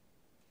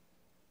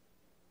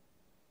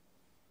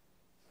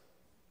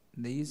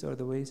 These are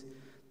the ways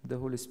the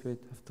Holy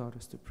Spirit have taught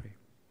us to pray.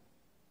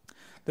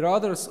 There are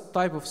other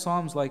type of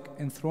psalms like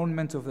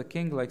enthronement of the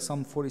king, like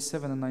Psalm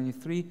 47 and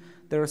 93.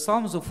 There are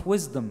psalms of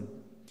wisdom,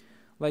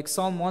 like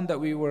Psalm 1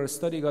 that we were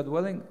studying, God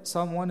willing.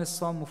 Psalm 1 is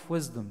Psalm of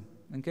wisdom.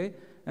 Okay?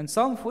 And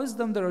Psalm of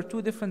wisdom, there are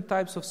two different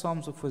types of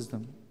psalms of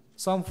wisdom.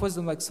 Psalm of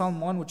wisdom like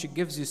Psalm 1, which it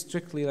gives you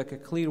strictly like a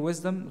clear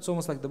wisdom. It's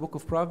almost like the book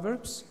of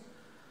Proverbs.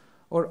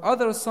 Or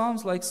other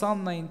psalms like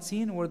Psalm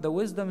 19, where the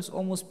wisdom is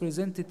almost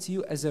presented to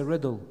you as a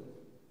riddle.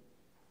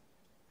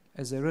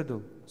 As a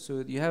riddle.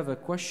 So you have a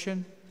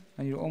question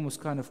and you're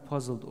almost kind of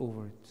puzzled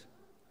over it.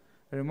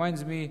 It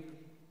reminds me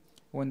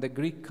when the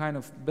Greek kind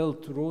of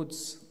built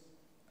roads,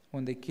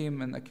 when they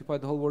came and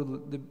occupied the whole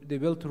world, they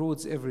built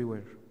roads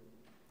everywhere.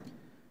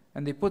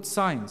 And they put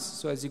signs.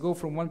 So as you go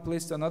from one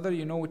place to another,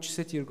 you know which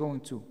city you're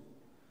going to.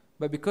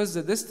 But because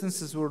the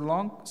distances were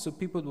long, so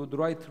people would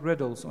write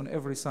riddles on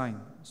every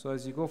sign. So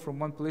as you go from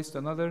one place to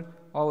another,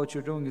 all what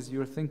you're doing is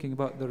you're thinking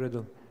about the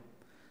riddle.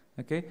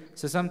 Okay?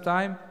 So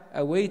sometimes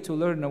a way to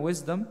learn a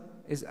wisdom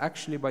is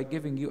actually by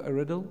giving you a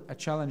riddle, a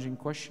challenging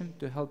question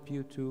to help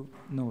you to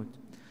know it.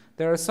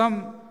 There are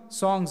some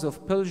songs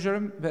of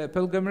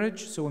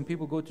pilgrimage. So when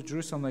people go to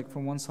Jerusalem, like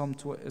from Psalm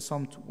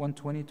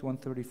 120 to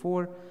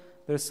 134,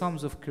 there are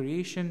psalms of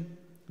creation.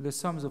 There's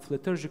psalms of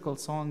liturgical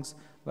songs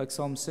like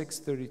Psalm 6,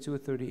 32,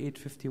 38,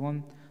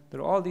 51.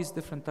 There are all these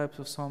different types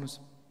of psalms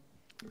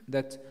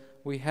that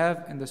we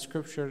have in the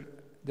scripture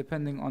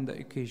depending on the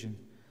occasion.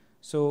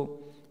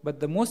 But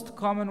the most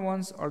common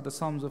ones are the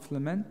psalms of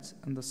lament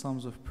and the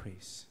psalms of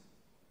praise.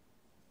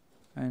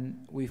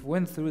 And we've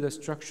went through the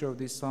structure of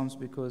these psalms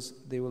because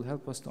they will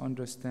help us to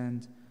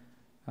understand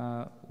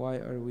why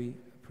are we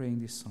praying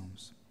these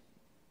psalms.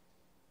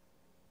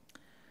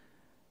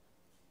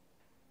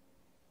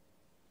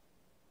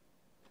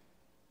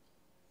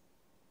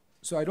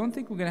 So I don't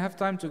think we're going to have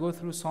time to go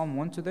through Psalm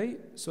 1 today.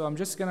 So I'm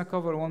just going to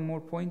cover one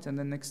more point, and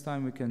then next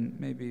time we can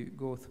maybe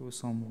go through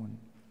Psalm 1.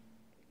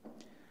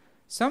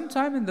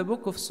 Sometime in the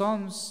book of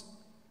Psalms,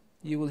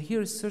 you will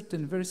hear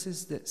certain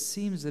verses that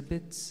seems a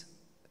bit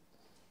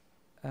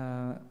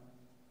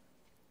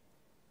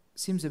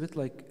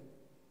like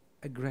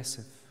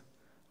aggressive,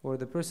 or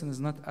the person is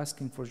not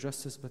asking for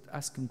justice but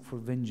asking for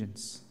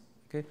vengeance.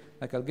 Okay,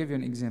 like I'll give you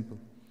an example.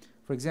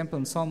 For example,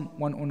 in Psalm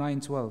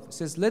 109:12, it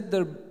says, "Let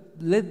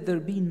there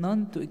be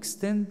none to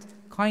extend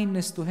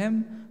kindness to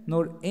him,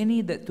 nor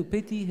any that to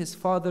pity his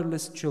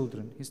fatherless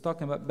children." He's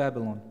talking about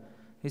Babylon.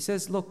 He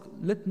says, look,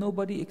 let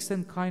nobody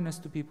extend kindness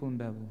to people in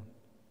Babylon.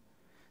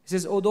 He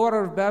says, "O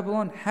daughter of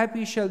Babylon,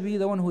 happy shall be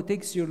the one who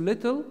takes your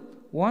little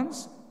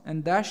ones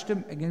and dash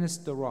them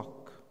against the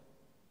rock."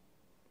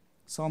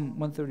 Psalm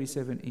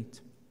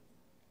 137:8.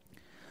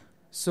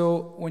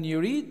 So when you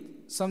read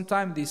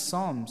sometime these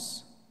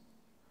psalms,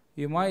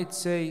 you might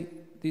say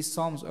these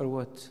psalms are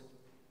what?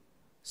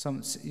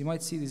 You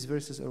might see these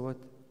verses are what?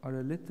 Are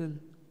a little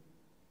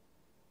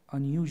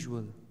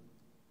unusual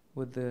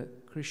with the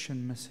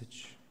Christian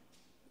message.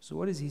 So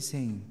what is he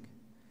saying?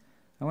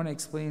 I want to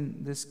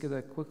explain this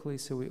quickly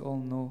so we all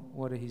know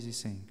what is he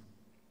saying.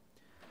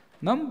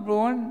 Number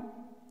one,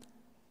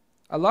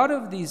 a lot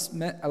of these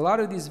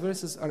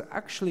verses are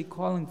actually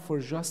calling for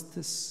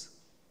justice.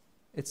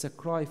 It's a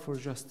cry for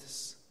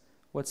justice.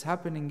 What's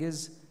happening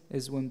is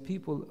when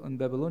people in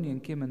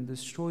Babylonian came and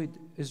destroyed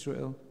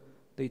Israel,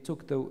 they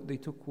took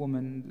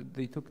women,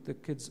 they took the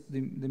kids,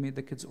 they made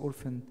the kids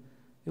orphan.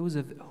 It was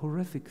a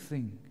horrific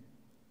thing.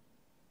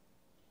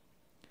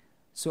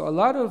 So a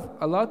lot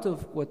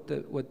of what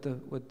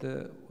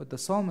the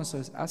psalmist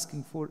is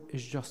asking for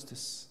is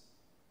justice.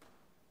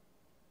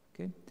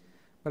 Okay?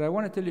 But I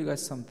want to tell you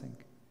guys something.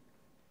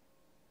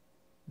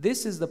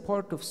 This is the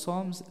part of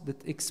Psalms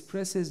that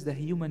expresses the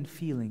human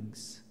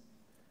feelings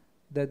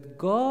that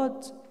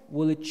God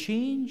will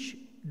change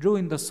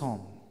during the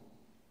psalm.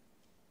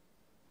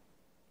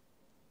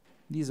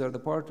 These are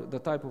the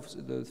type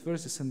of the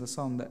verses in the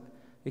psalm that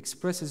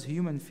expresses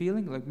human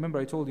feeling. Like remember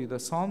I told you the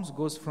Psalms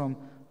goes from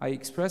I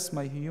express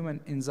my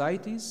human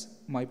anxieties,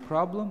 my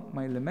problem,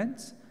 my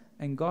laments,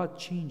 and God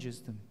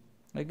changes them.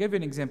 I'll give you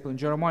an example. In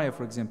Jeremiah,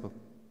 for example.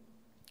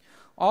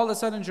 All of a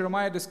sudden,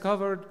 Jeremiah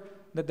discovered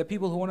that the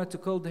people who wanted to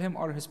kill him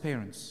are his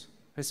parents,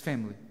 his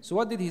family. So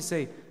what did he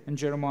say in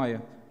Jeremiah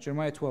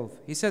 12?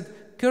 He said,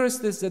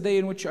 "Cursed is the day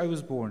in which I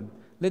was born.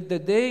 Let the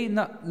day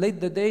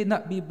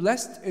not be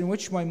blessed in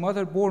which my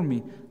mother bore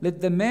me.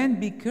 Let the man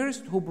be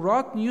cursed who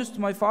brought news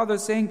to my father,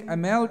 saying, a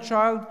male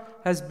child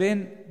has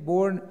been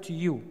born to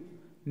you,"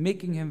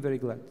 making him very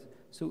glad.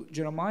 So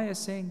Jeremiah is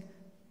saying,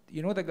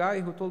 you know the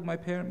guy who told my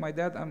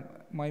dad,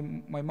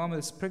 my mom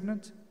is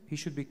pregnant? He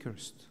should be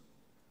cursed.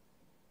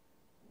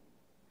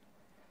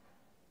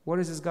 What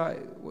is this guy?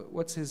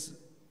 What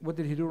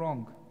did he do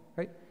wrong?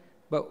 Right?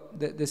 But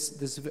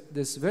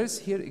this verse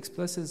here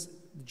expresses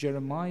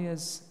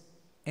Jeremiah's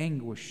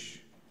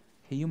anguish,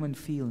 human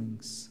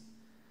feelings.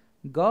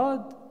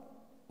 God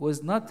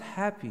was not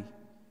happy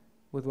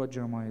with what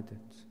Jeremiah did.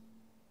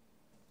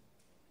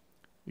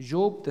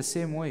 Job, the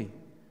same way.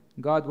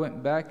 God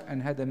went back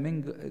and had a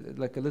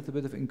little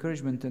bit of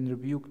encouragement and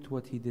rebuked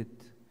what he did.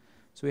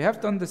 So we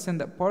have to understand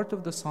that part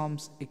of the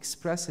Psalms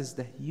expresses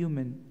the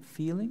human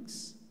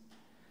feelings.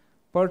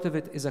 Part of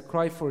it is a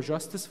cry for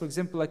justice. For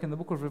example, like in the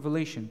book of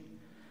Revelation.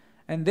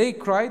 "And they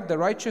cried, the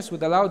righteous,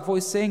 with a loud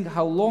voice, saying,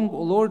 How long,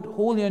 O Lord,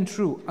 holy and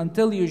true,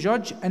 until you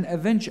judge and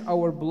avenge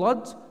our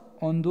blood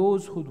on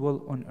those who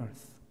dwell on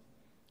earth?"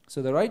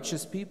 So the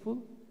righteous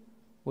people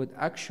would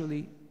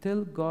actually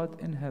tell God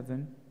in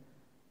heaven,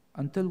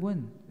 until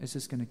when is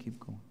this going to keep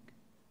going?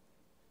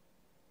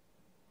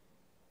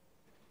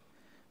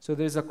 So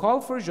there's a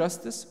call for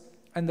justice,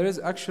 and there is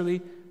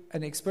actually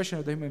an expression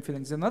of the human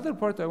feelings. Another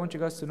part I want you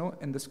guys to know,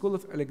 in the School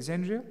of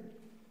Alexandria,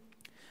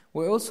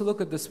 we also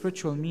look at the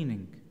spiritual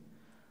meaning.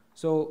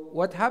 So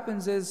what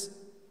happens is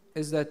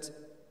that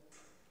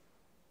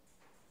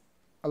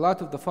a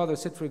lot of the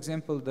fathers said, for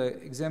example, the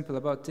example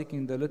about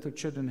taking the little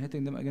children,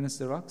 hitting them against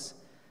the rocks.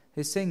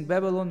 He's saying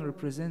Babylon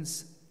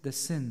represents the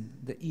sin,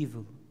 the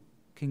evil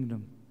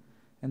kingdom.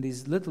 And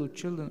these little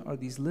children are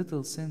these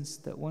little sins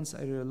that once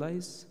I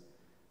realize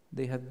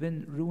they have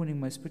been ruining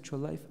my spiritual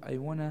life, I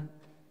want to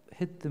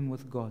hit them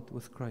with God,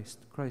 with Christ.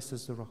 Christ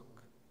is the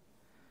rock.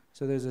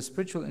 So there's a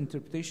spiritual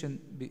interpretation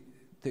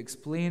to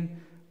explain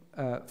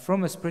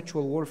from a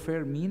spiritual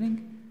warfare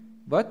meaning,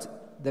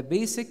 but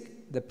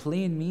the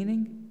plain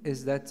meaning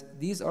is that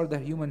these are the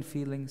human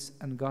feelings,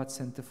 and God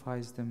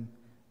sanctifies them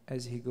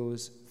as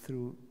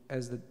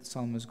the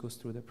psalmist goes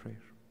through the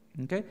prayer.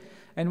 Okay?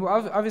 And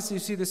obviously you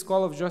see this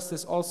call of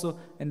justice also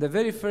in the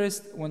very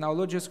first, when our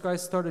Lord Jesus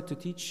Christ started to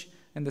teach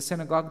in the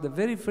synagogue, the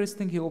very first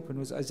thing he opened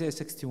was Isaiah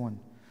 61.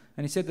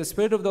 And he said, "The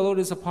Spirit of the Lord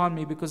is upon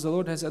me, because the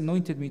Lord has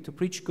anointed me to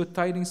preach good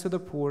tidings to the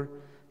poor.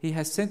 He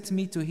has sent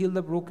me to heal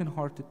the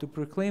brokenhearted, to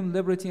proclaim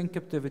liberty and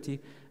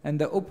captivity, and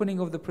the opening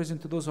of the prison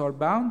to those who are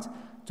bound,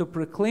 to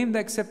proclaim the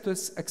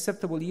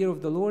acceptable year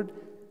of the Lord,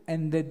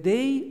 and the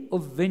day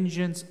of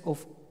vengeance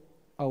of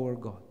our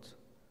God."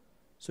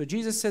 So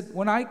Jesus said,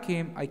 when I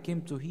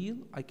came to heal,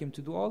 I came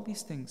to do all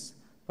these things,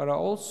 but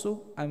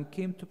I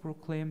came to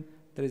proclaim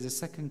there is a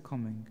second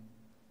coming.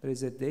 There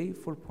is a day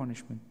for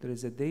punishment. There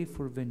is a day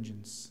for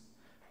vengeance.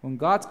 When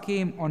God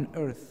came on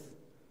earth,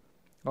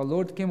 our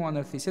Lord came on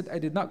earth, he said, "I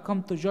did not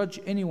come to judge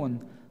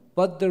anyone,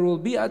 but there will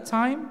be a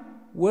time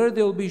where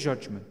there will be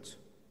judgment."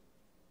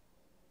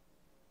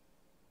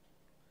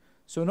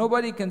 So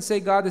nobody can say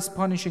God is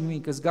punishing me,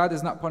 because God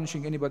is not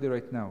punishing anybody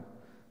right now.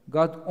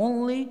 God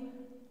only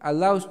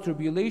allows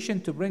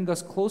tribulation to bring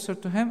us closer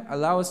to Him,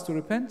 allow us to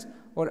repent,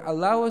 or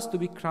allow us to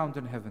be crowned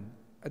in heaven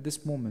at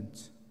this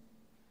moment.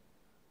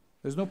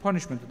 There's no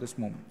punishment at this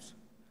moment.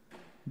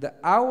 The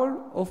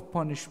hour of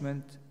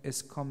punishment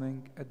is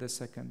coming at the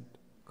second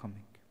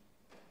coming.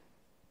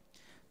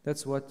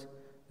 That's what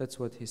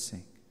he's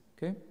saying.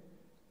 Okay?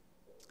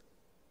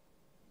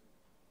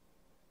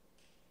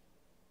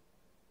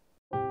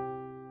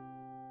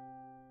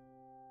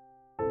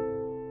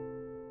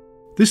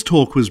 This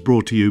talk was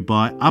brought to you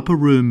by Upper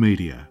Room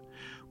Media.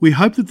 We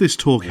hope that this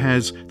talk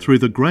has, through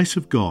the grace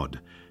of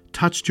God,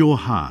 touched your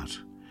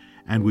heart,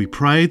 and we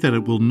pray that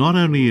it will not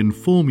only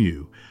inform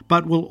you,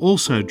 but will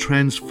also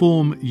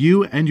transform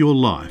you and your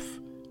life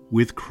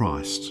with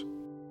Christ.